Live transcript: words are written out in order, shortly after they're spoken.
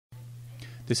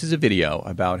This is a video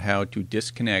about how to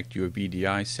disconnect your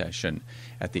VDI session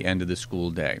at the end of the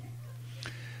school day.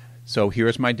 So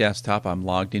here's my desktop. I'm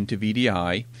logged into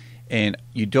VDI, and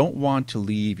you don't want to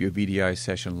leave your VDI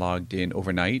session logged in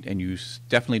overnight, and you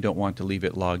definitely don't want to leave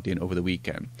it logged in over the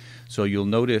weekend. So you'll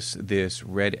notice this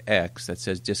red X that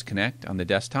says disconnect on the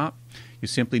desktop. You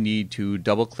simply need to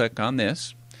double click on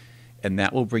this, and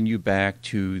that will bring you back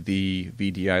to the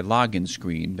VDI login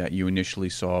screen that you initially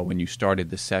saw when you started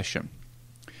the session.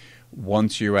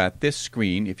 Once you're at this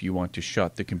screen, if you want to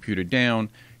shut the computer down,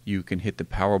 you can hit the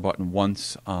power button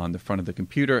once on the front of the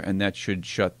computer, and that should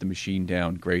shut the machine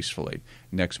down gracefully.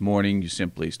 Next morning, you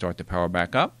simply start the power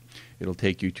back up. It'll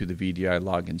take you to the VDI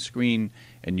login screen,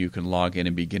 and you can log in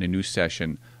and begin a new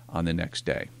session on the next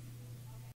day.